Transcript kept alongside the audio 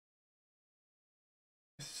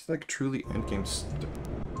This is like truly endgame stuff.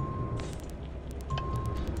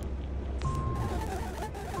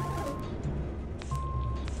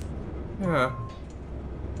 Yeah.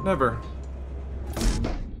 Never.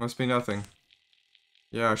 Must be nothing.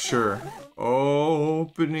 Yeah, sure.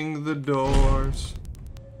 Opening the doors.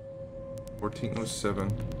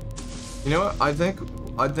 1407. You know what? I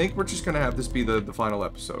think we're just gonna have this be the final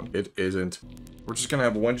episode. It isn't. We're just gonna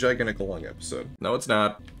have one gigantic long episode. No, it's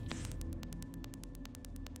not.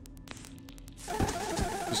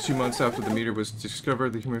 Just 2 months after the meteor was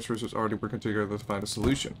discovered, the human race was already working together to find a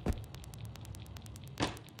solution.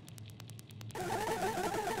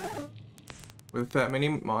 With that many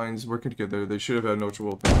minds working together, they should have had no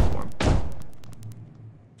trouble thinking one.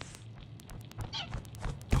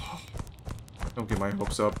 Oh, don't get my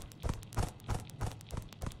hopes up.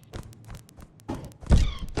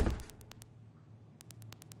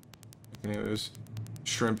 Anyways,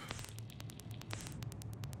 shrimp.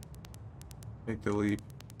 Make the leap.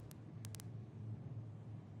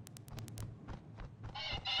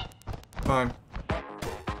 Fine.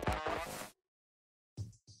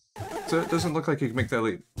 So it doesn't look like you can make that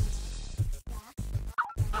leap.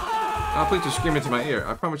 Oh, please just scream into my ear.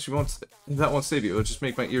 I promise you that won't save you. It'll just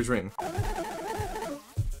make my ears ring.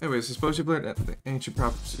 Anyways, I suppose you've learned the ancient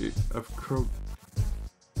prophecy of crow.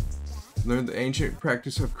 Learned the ancient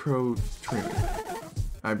practice of crow training.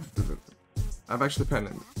 I've actually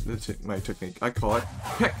patented my technique. I call it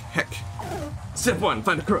peck heck. Step 1,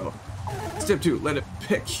 find a crow. Step 2, let it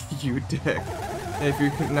peck you dick. And if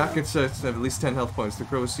you're not consistent of at least 10 health points, the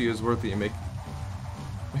crow will see you as worthy and make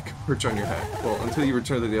a perch on your head. Well, until you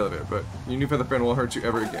return to the elevator, but your new feather friend won't hurt you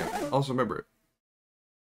ever again. Also remember it.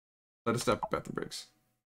 Let us stop at bathroom breaks.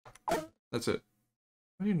 That's it.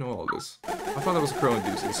 How do you know all this? I thought that was a crow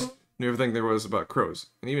enthusiast. Knew everything there was about crows,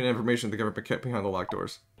 and even information the government kept behind the locked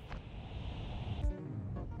doors.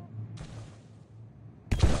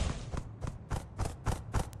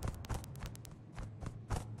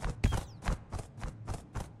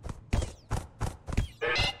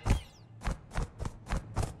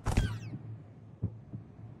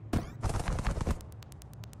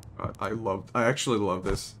 I actually love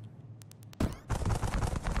this.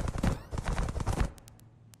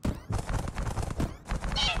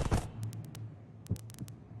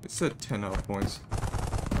 It said 10 health points.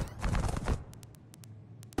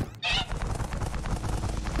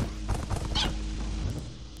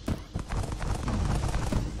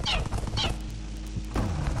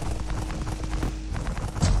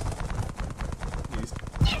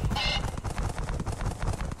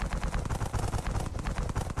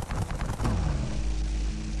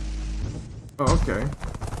 Oh, okay.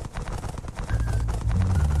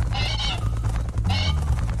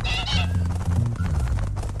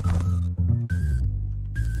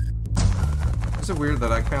 Is it weird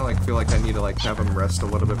that I kind of like feel like I need to like have him rest a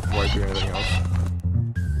little bit before I do anything else?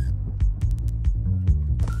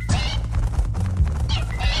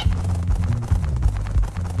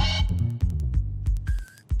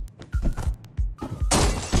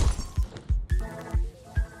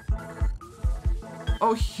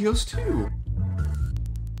 Oh, he heals too.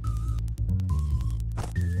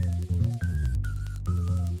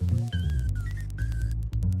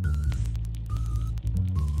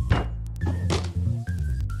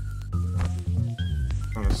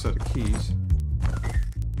 On a set of keys.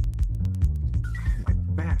 My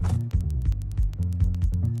back.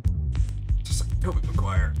 Just like Toby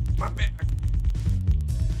McGuire. My back.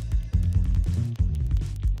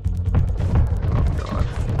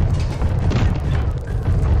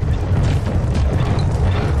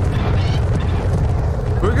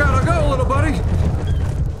 We gotta go, little buddy!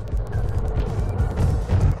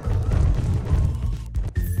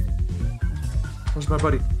 Where's my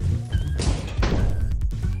buddy?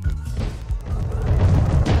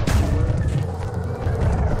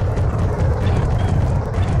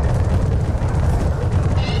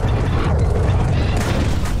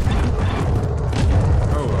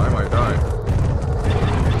 Oh, I might die.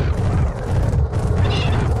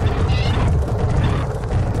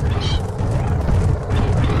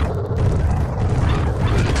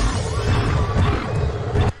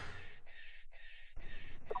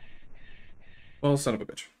 Well, son of a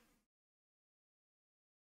bitch.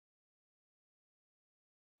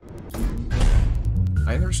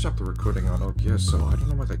 I never stopped the recording on OBS, so I don't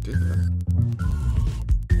know why I did that.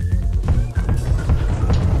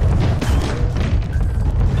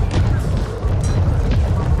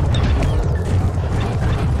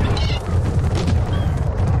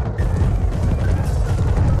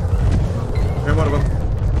 Hey, what about?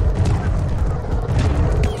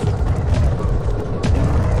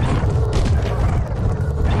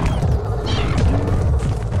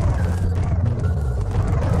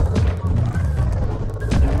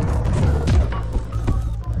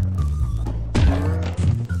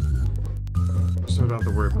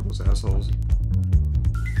 Those assholes.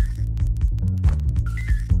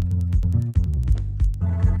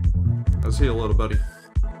 Let's heal a little, buddy.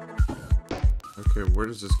 Okay, where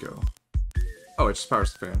does this go? Oh, it just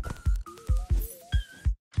powers the fan.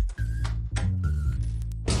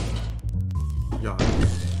 Yeah.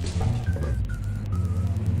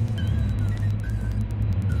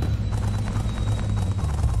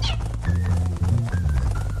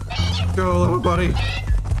 Go, little buddy.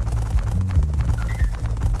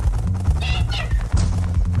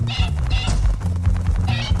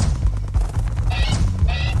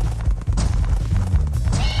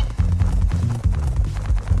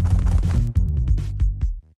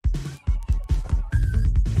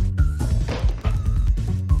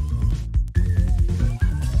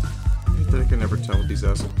 I can never tell with these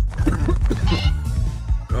assholes.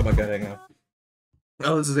 Oh my god, hang on.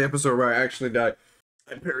 Oh, this is the episode where I actually die.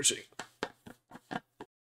 I'm perishing. All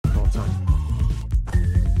the time.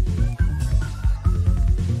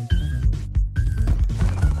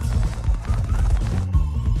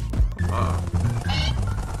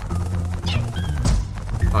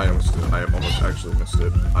 I almost actually missed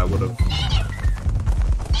it. I would have.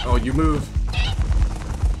 Oh, you move.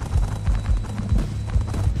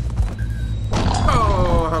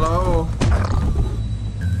 Oh, hello.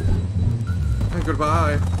 And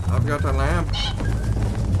goodbye. I've got a lamp.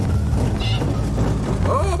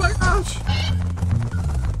 Oh my gosh!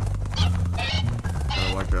 I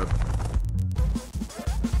don't like that.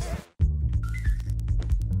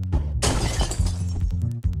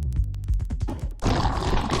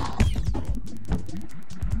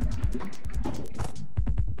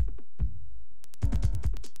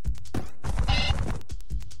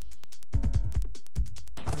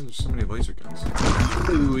 There's so many laser guns.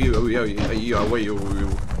 Wait,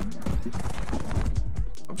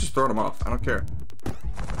 I'm just throwing them off. I don't care.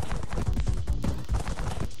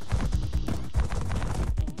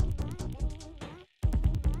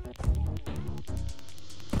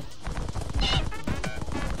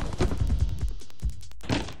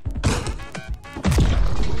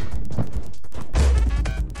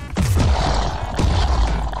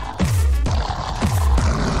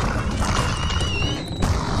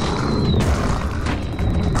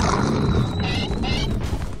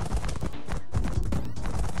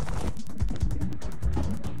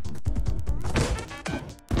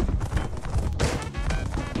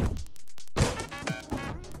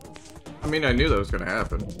 I mean, I knew that was gonna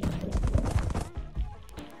happen.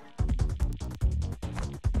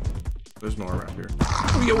 There's more around here.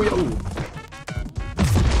 Oh, yo!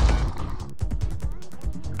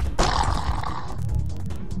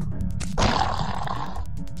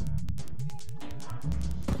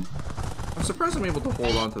 I'm surprised I'm able to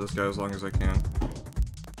hold on to this guy as long as I can.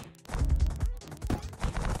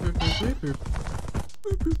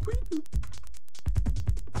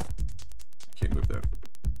 Can't move that.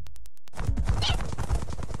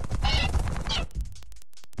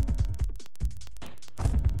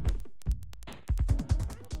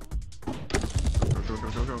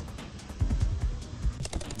 Go.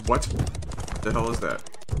 What the hell is that?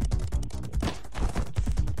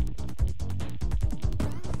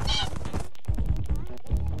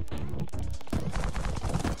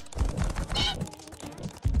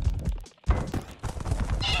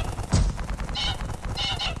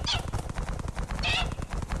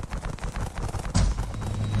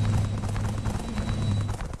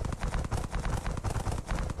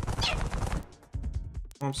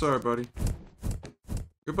 I'm sorry, buddy.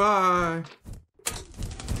 Goodbye.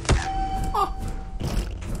 Oh.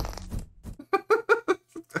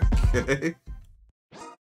 Okay.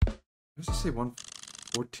 Does it say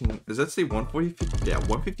 114? Does that say 140? Yeah,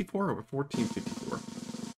 154 or 1454?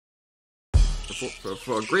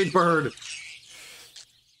 For a great bird.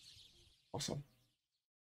 Awesome.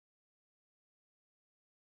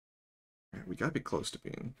 Right, we gotta be close to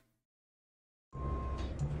being.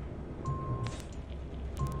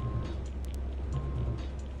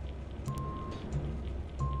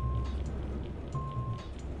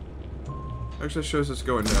 Actually shows it's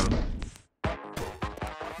going down.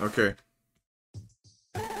 Okay.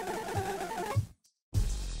 I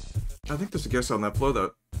think there's a guest on that floor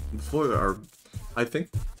that... The floor that are... I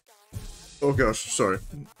think... Oh gosh, sorry.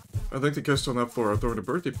 I think the guests on that floor are throwing a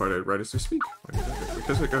birthday party right as we speak.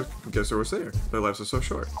 Because I guess I was there. Their lives are so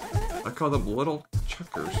short. I call them little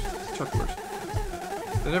chucklers.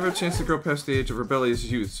 They never have a chance to grow past the age of rebellious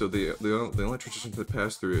youth, so the only tradition to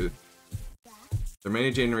pass through their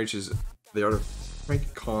many generations. The art of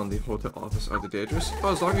prank calling the hotel office are the dangerous.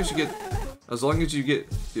 Oh, as long as you get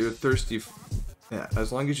your thirsty, yeah,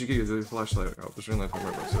 as long as you get your flashlight. Oh, there's real life on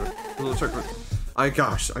my so little check.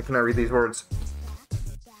 Gosh, I cannot read these words.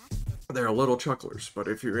 They're little chucklers, but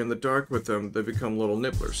if you're in the dark with them, they become little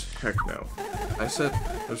nibblers. Heck no. I said,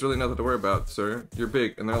 there's really nothing to worry about, sir. You're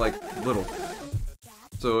big, and they're like little.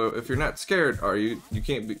 So if you're not scared, are you? You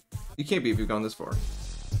can't be if you've gone this far.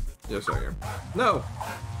 Yes, I am. No,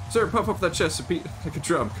 sir, puff up that chest and beat like a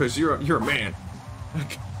drum, cause you're a man.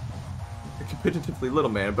 A competitively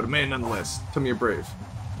little man, but a man nonetheless. Tell me you're brave.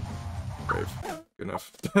 Brave. Good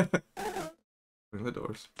enough. Open the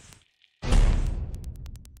doors.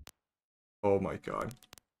 Oh my god.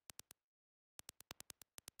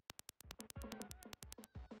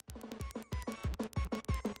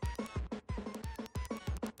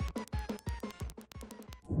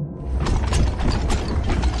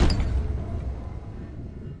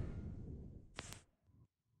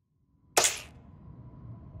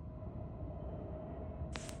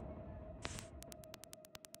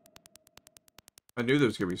 I knew there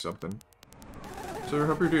was gonna be something. Sir,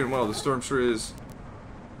 hope you're doing well. The storm sure is.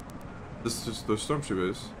 The storm sure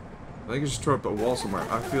is. I think it's just tore up a wall somewhere.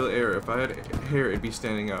 I feel air. If I had hair, it'd be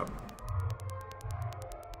standing up.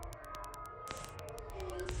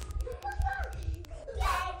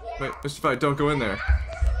 Wait, Mr. Fight, don't go in there.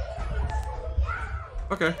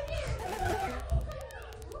 Okay.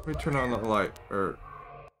 Let me turn on the light. Or.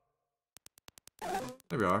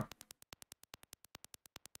 There we are.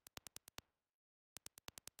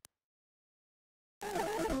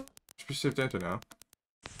 Should be safe to enter now.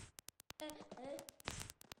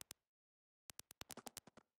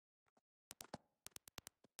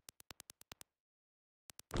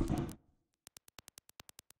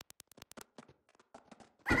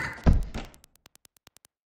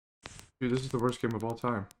 Dude, this is the worst game of all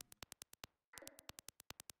time.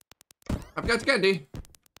 I've got the candy!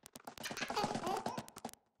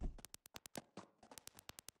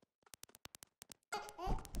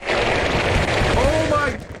 Oh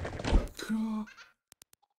my god!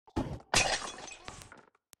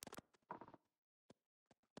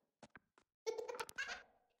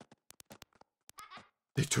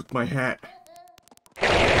 They took my hat.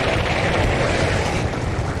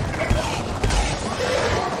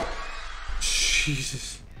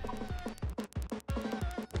 Jesus.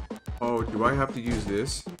 Oh, do I have to use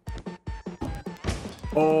this?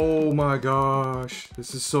 Oh my gosh.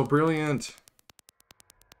 This is so brilliant.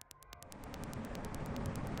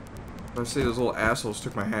 I say those little assholes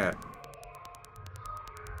took my hat.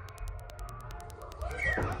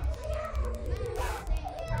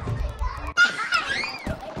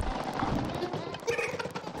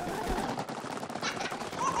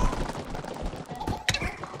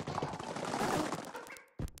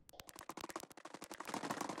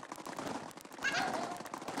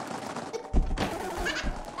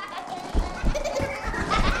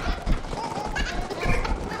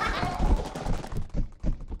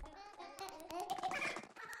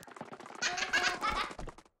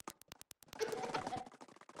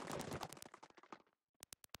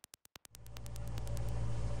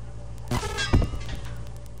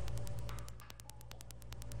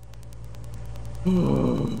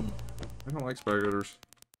 I don't like spectators.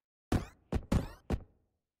 What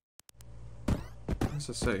does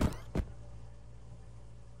it say?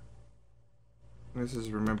 This is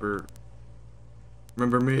remember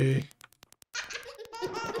me.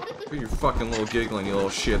 Look at your fucking little giggling, you little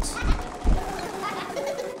shits.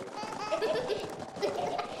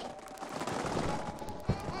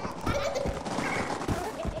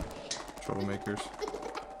 Troublemakers.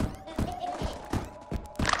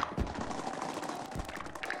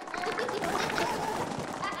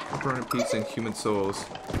 Burning pizza and human souls.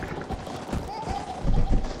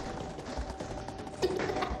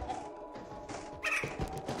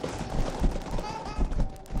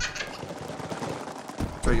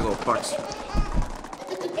 Try you little fucks.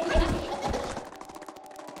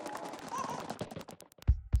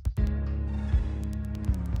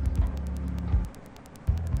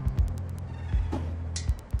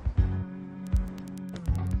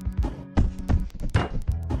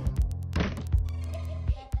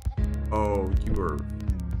 Oh, you were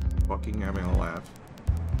fucking having a laugh.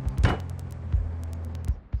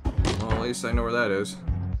 Well, at least I know where that is.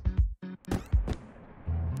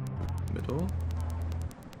 Middle?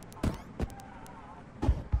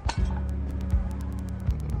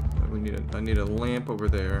 I need a lamp over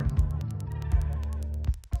there.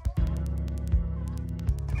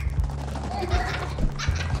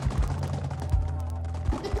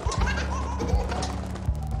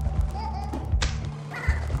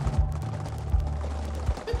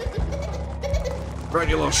 Run,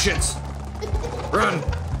 you little shits! Run!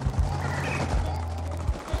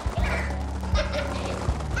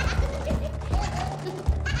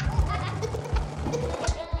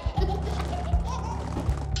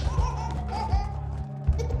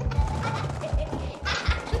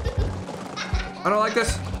 I don't like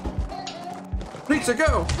this. Pizza,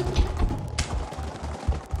 go!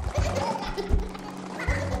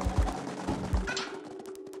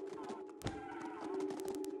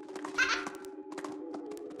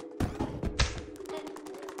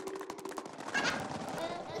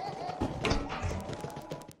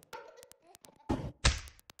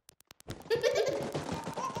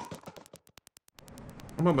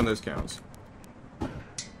 I'm hoping this counts.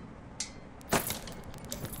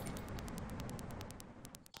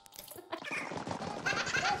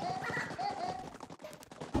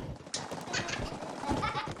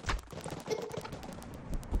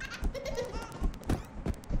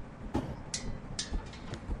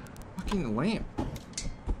 Fucking lamp.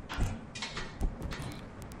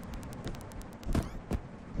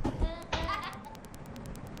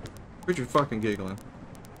 Quit your fucking giggling.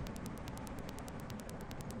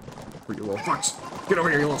 You little fucks. Get over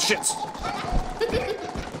here, you little shits.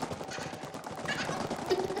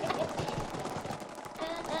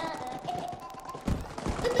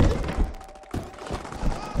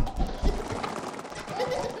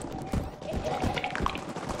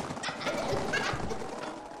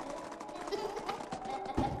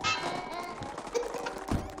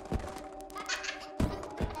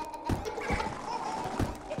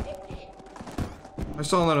 I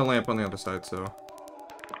saw another lamp on the other side, so.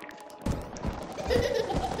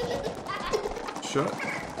 Shut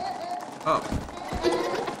up.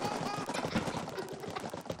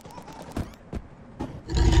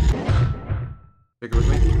 Take it with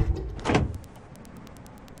me.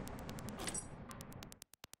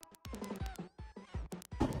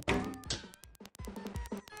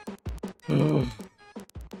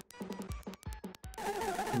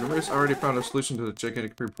 The race already found a solution to the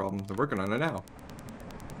gigantic creep problem. They're working on it now.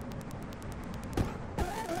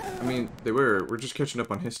 I mean, we're just catching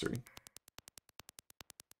up on history.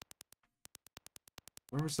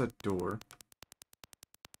 Where was that door?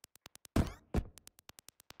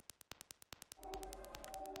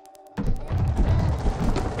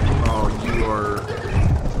 Oh, you are...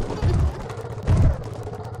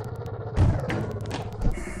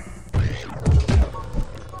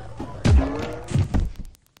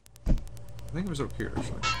 I think it was up here,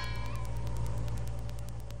 actually.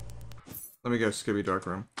 Let me guess, Skibby Dark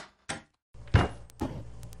Room.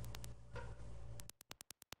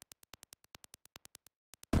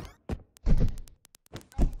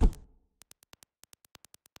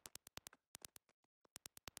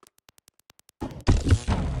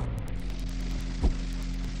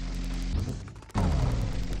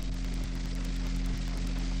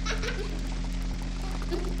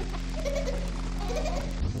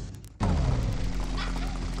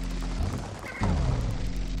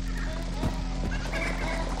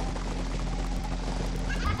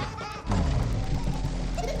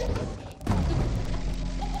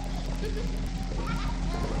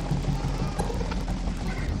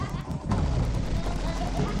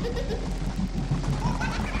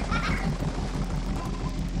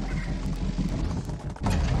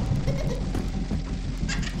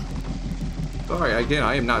 Sorry, again,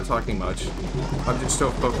 I am not talking much. I'm just still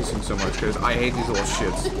focusing so much because I hate these little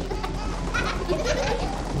shits.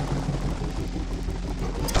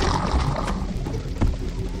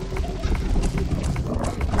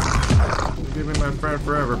 Give me my friend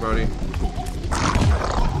forever, buddy.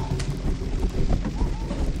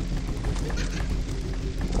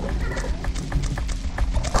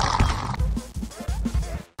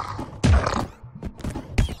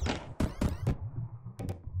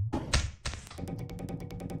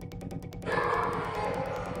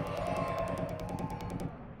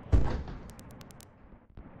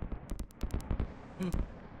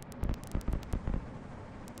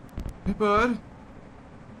 Hey, bud.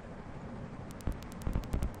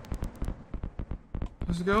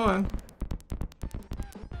 How's it going?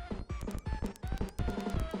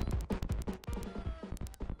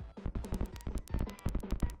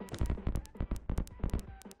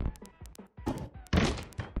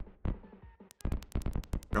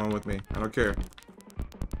 Come on with me. I don't care.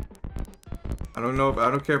 I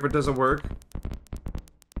don't care if it doesn't work.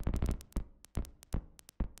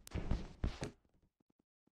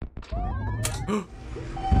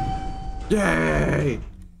 Yay!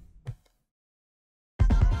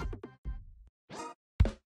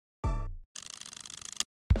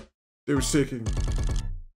 It was taking.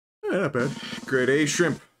 Not bad. Grade A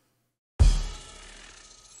shrimp.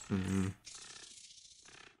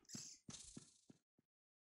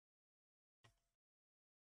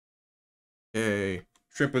 Yay.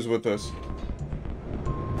 Shrimp is with us.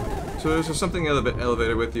 So there's something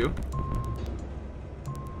elevated with you.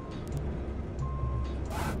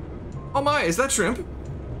 Oh my, is that Shrimp?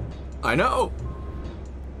 I know!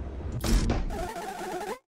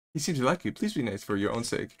 He seems to like you. Please be nice for your own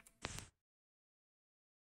sake.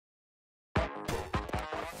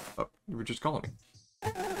 Oh, you were just calling me.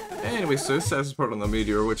 Anyway, so this says report on the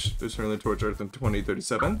meteor, which is hurling towards Earth in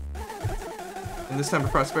 2037. In this time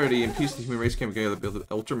of prosperity and peace, the human race came together to build an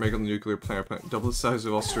ultra-mega nuclear power plant, double the size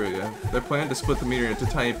of Australia. Their plan to split the meteor into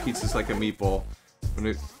tiny pieces like a meatball.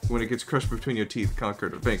 When it gets crushed between your teeth,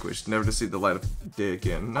 conquered or vanquished, never to see the light of day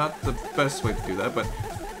again. Not the best way to do that, but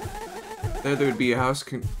there would be a house.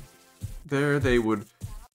 There they would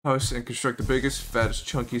house and construct the biggest, fattest,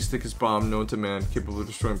 chunkiest, thickest bomb known to man, capable of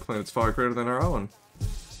destroying planets far greater than our own.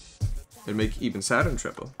 It'd make even Saturn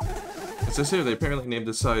tremble. It says here they apparently named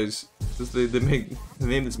the size. They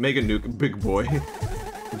named this mega nuke Big Boy,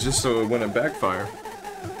 just so it wouldn't backfire.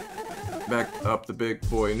 Back up the Big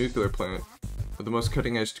Boy nuclear plant with the most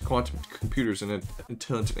cutting-edge quantum computers and an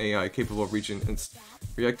intelligent AI capable of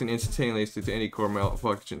reacting instantaneously to any core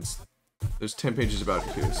malfunctions. There's 10 pages about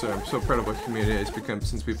it here, so I'm so proud of what humanity has become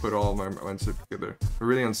since we put all of our minds together. We're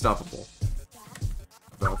really unstoppable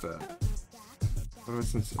about that. What about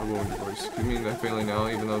since a low voice? Do you mean they're failing now,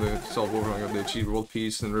 even though they solved overall, they achieved world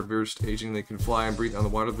peace and reversed aging, they can fly and breathe on the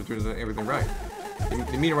water, they're doing everything right.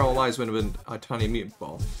 The meteor all lies would have been a tiny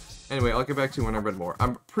meatball. Anyway, I'll get back to you when I read more.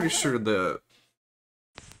 I'm pretty sure it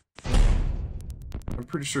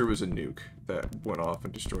was a nuke that went off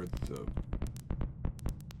and destroyed the...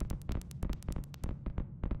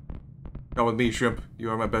 Come with me, Shrimp. You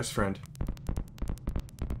are my best friend.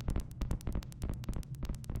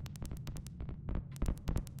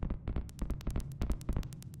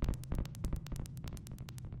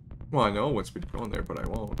 Well, I know what's been going there, but I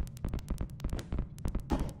won't.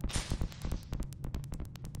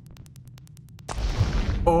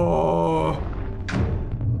 Oh!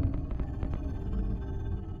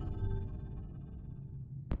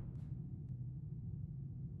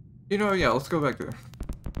 You know, yeah, let's go back there.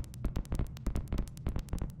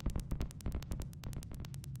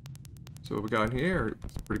 So what we got here,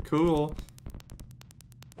 it's pretty cool.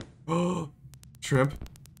 Oh! Shrimp.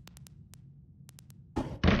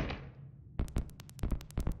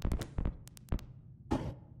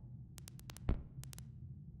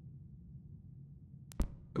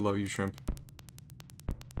 I love you, Shrimp.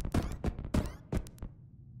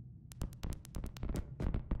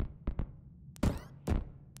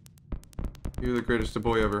 You're the greatest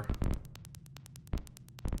boy ever.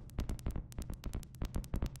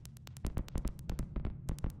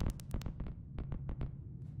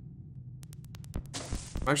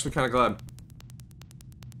 I'm actually kind of glad.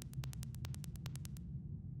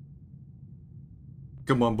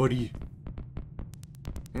 Come on, buddy.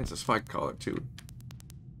 And it's a spike collar, too.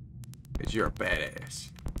 Because you're a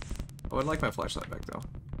badass. Oh, I'd like my flashlight back, though.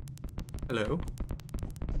 Hello?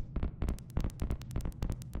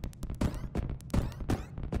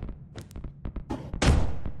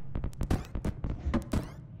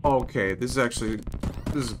 Okay, this is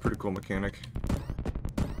a pretty cool mechanic.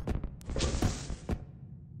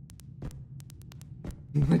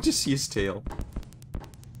 I just see his tail.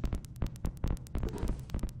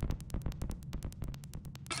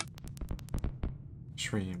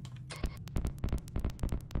 Stream.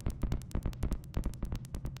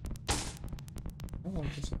 How long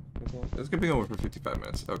is it? It's gonna be over for 55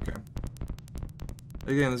 minutes. Okay.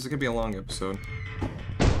 Again, this is gonna be a long episode.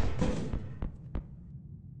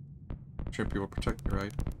 Shrimp, you will protect me,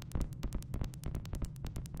 right?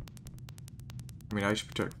 I mean, I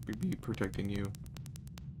should be protecting you.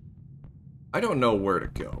 I don't know where to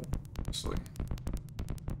go, honestly.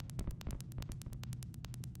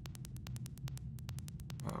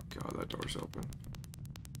 Oh god, that door's open.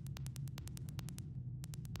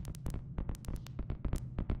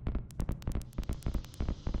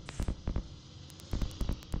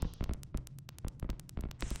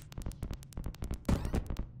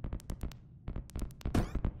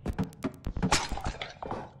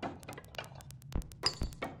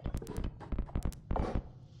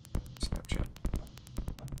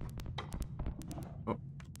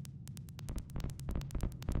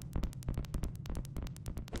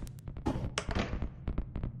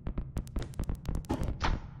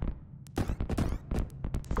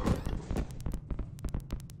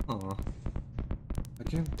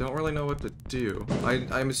 Don't really know what to do.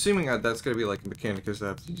 I'm assuming that's gonna be like a mechanic, because I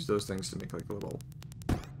have to use those things to make like a little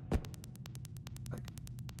like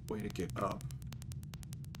way to get up.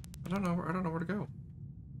 I don't know where to go.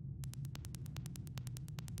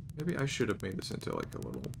 Maybe I should have made this into like a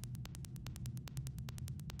little.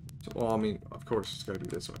 So, well, I mean, of course it's gotta be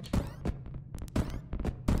this way.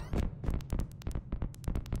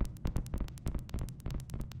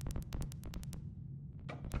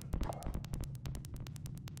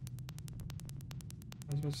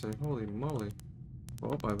 I was gonna say, holy moly.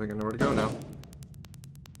 Well, I think I know where to go now.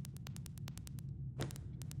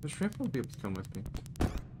 The shrimp won't be able to come with me.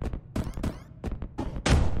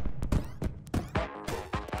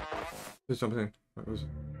 There's something. What was it?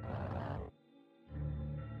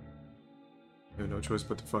 I have no choice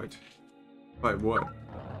but to fight. Fight what?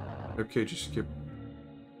 Okay, just skip.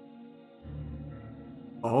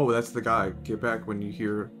 Oh, that's the guy. Get back when you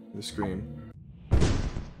hear the scream.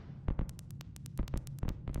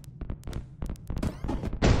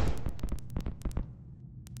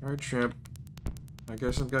 Alright, shrimp. I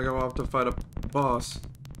guess I'm gonna go off to fight a boss.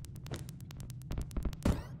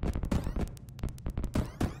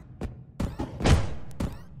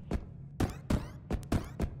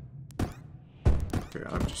 Okay,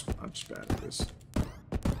 I'm just bad at this.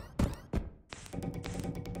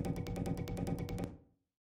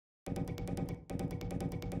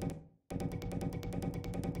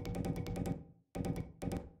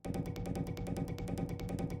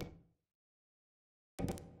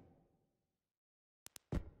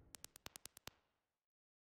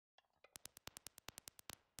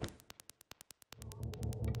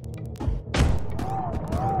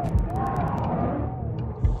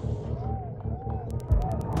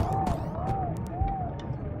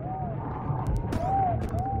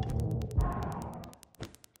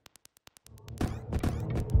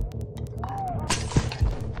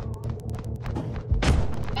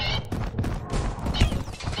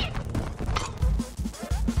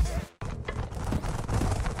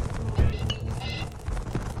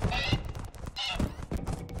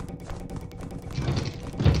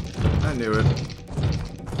 I knew it.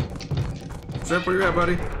 Shrimp, where you at,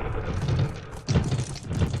 buddy?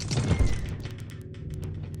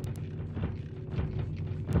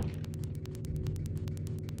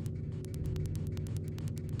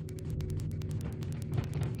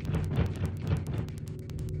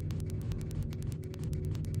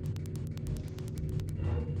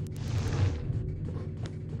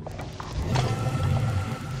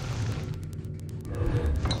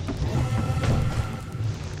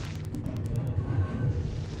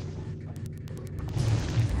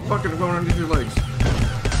 Fucking going underneath your legs.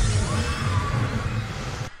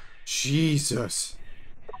 Jesus.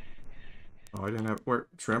 Oh, I didn't have. Where?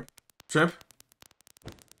 Shrimp? Shrimp? I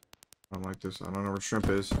don't like this. I don't know where shrimp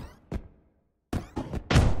is.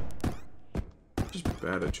 Just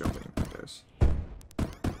bad at jumping, I guess.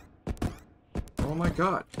 Oh my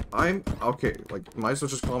god. I'm. Okay, like, might as well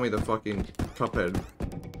just call me the fucking Cuphead.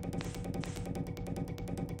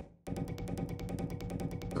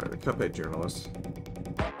 Sorry, the Cuphead journalist.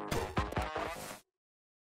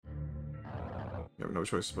 You have no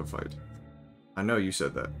choice but fight. I know you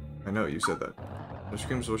said that. I know you said that. The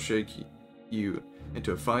screams will shake you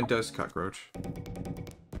into a fine dust cockroach.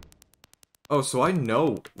 Oh, so I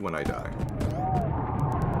know when I die.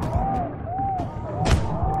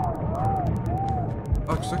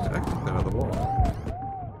 Oh, just I took that out of the wall.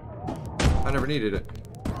 I never needed it.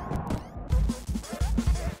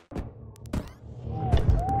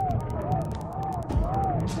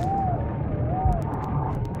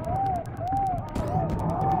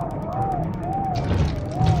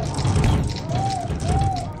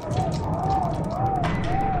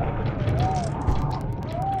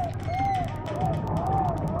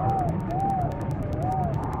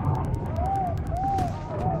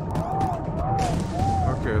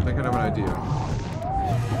 Okay, I think I have an idea.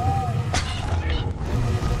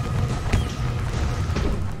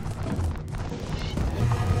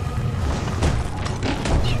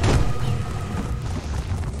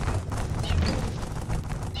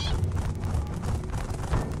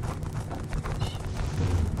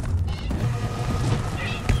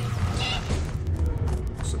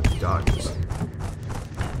 Some dodges.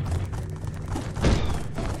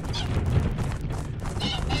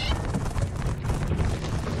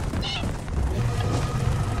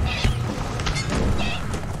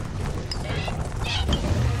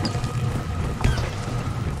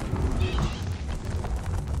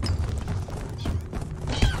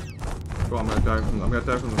 Oh, I'm gonna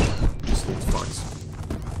die from these little fucks.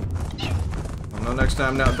 I know next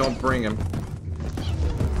time now, don't bring him.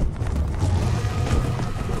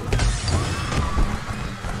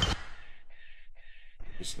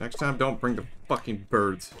 Just next time, don't bring the fucking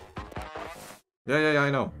birds. Yeah, I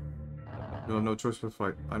know. You'll have no choice but to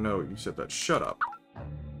fight. I know, you said that. Shut up.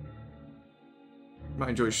 You might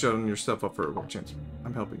enjoy shutting your stuff up for a chance.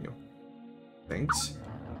 I'm helping you. Thanks.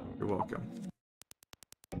 You're welcome.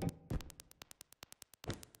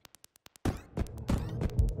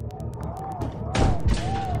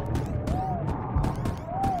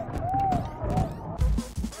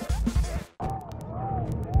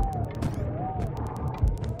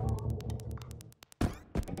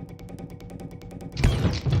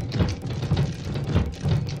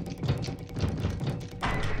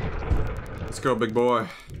 go, big boy.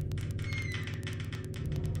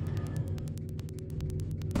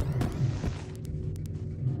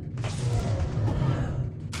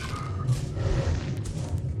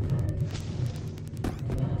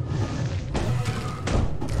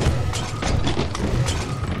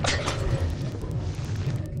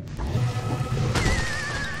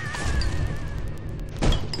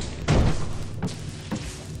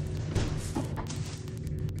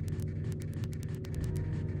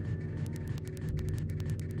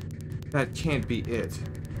 That can't be it.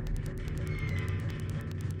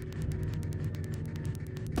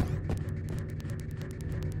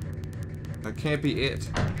 That can't be it.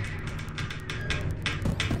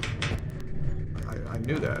 I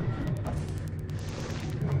knew that.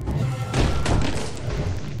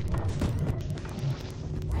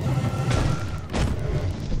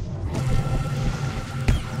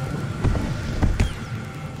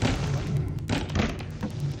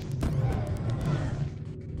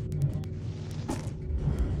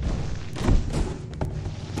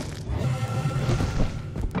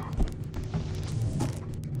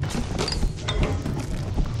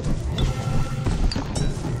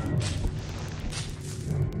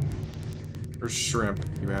 Or shrimp,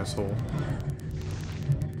 you asshole.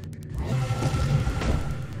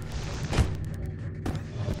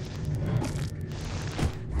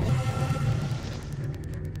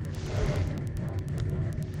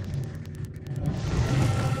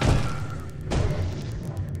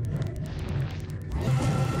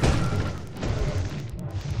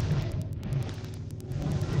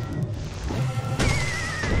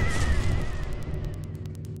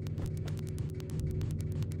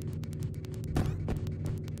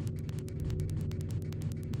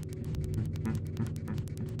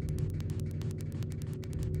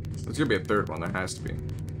 There's gonna be a third one, there has to be.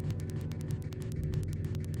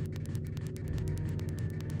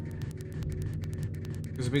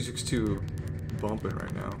 Because the music's too bumping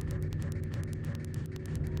right now.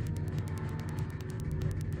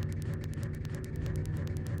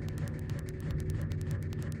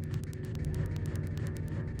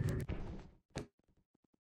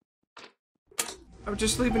 I'm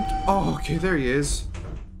just leaving. Oh, okay, there he is.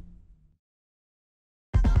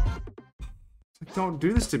 Don't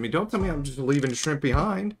do this to me. Don't tell me I'm just leaving shrimp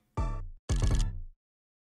behind.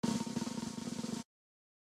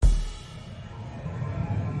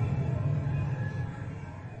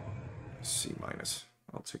 C minus.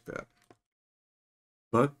 I'll take that.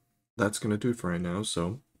 But that's gonna do it for right now,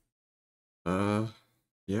 so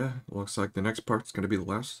yeah, looks like the next part's gonna be the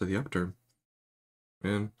last of the Upturned.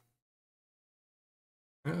 And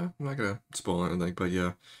yeah, I'm not gonna spoil anything, but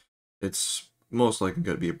yeah, it's most likely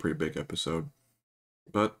gonna be a pretty big episode.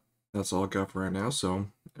 But that's all I got for right now, so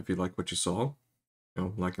if you like what you saw, you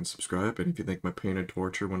know, like and subscribe, and if you think my pain and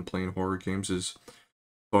torture when playing horror games is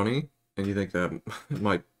funny, and you think that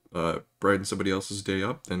might brighten somebody else's day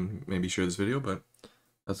up, then maybe share this video, but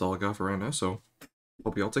that's all I got for right now, so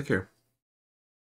hope you all take care.